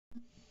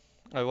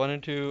I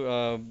wanted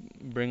to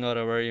bring out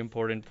a very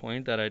important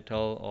point that I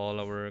tell all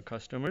our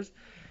customers,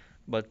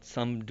 but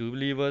some do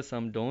believe us,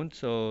 some don't.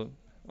 So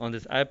on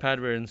this iPad,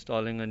 we're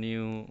installing a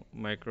new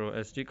micro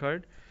SD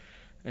card,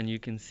 and you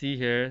can see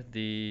here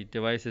the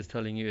device is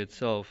telling you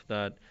itself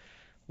that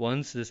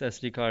once this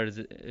SD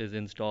card is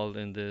installed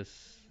in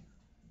this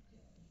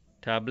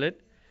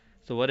tablet,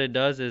 so what it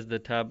does is the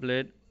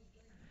tablet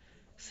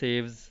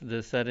saves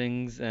the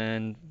settings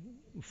and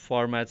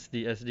formats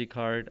the SD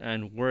card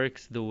and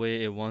works the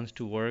way it wants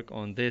to work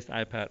on this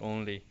iPad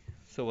only.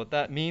 So what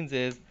that means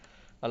is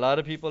a lot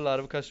of people, a lot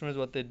of customers,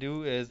 what they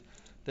do is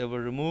they will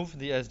remove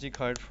the SD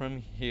card from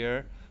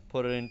here,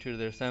 put it into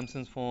their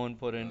Samsung's phone,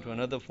 put it into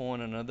another phone,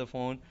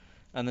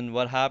 and then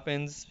what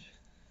happens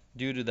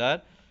due to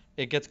that,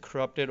 it gets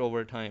corrupted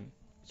over time.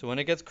 So when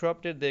it gets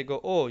corrupted, they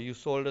go, "Oh, you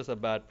sold us a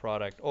bad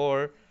product,"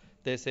 or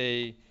they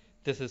say,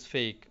 "This is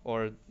fake,"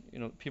 or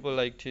people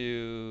like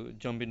to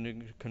jump into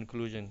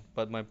conclusion.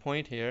 But my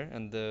point here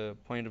and the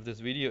point of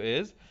this video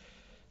is,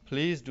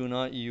 please do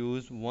not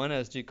use one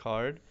SD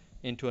card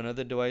into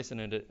another device and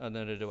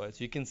another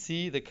device. You can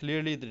see that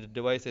clearly the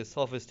device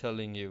itself is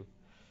telling you,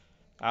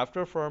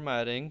 after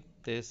formatting,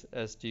 this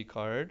SD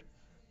card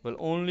will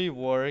only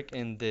work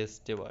in this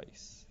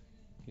device.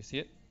 You see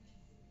it?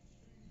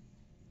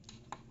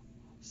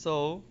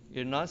 So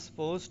you're not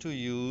supposed to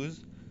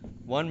use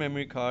one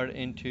memory card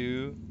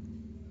into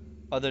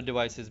other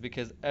devices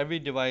because every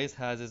device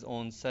has its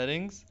own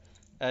settings.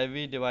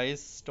 Every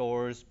device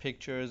stores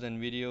pictures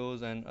and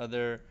videos and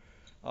other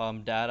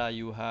data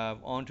you have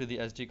onto the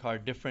SD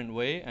card different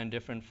way and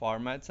different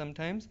formats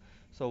sometimes.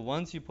 So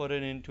once you put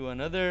it into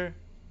another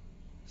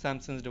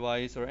Samsung's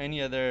device or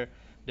any other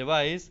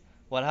device,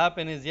 what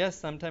happens is, yes,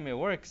 sometimes it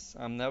works.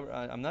 I'm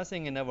not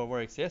saying it never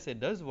works. Yes,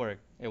 it does work.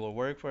 It will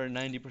work for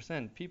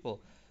 90%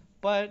 people.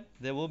 But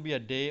there will be a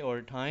day or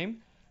a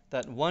time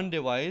that one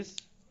device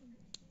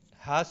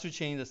has to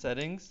change the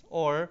settings,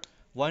 or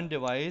one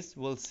device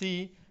will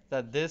see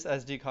that this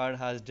SD card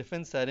has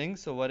different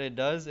settings. So what it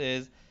does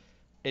is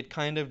it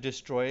kind of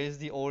destroys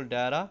the old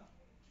data.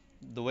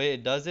 The way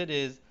it does it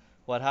is,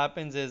 what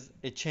happens is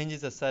it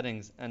changes the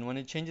settings, and when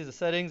it changes the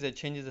settings, it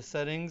changes the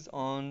settings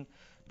on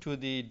to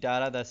the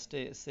data that's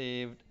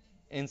saved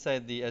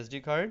inside the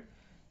SD card.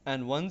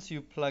 And once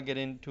you plug it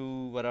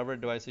into whatever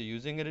device you're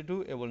using it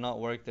to, it will not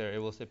work there. It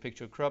will say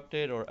picture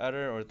corrupted or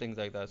error or things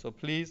like that. So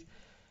please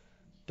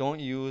don't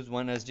use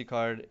one SD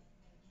card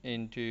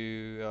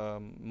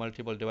into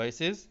multiple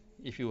devices.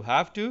 If you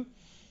have to,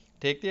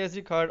 take the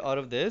SD card out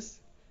of this,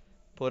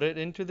 put it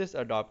into this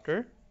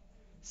adapter,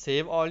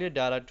 save all your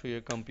data to your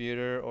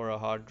computer or a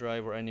hard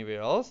drive or anywhere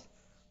else,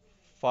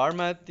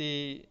 format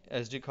the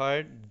SD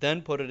card,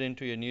 then put it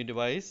into your new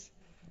device.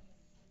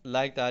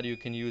 Like that, you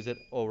can use it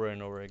over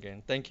and over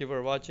again. Thank you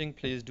for watching.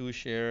 Please do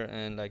share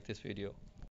and like this video.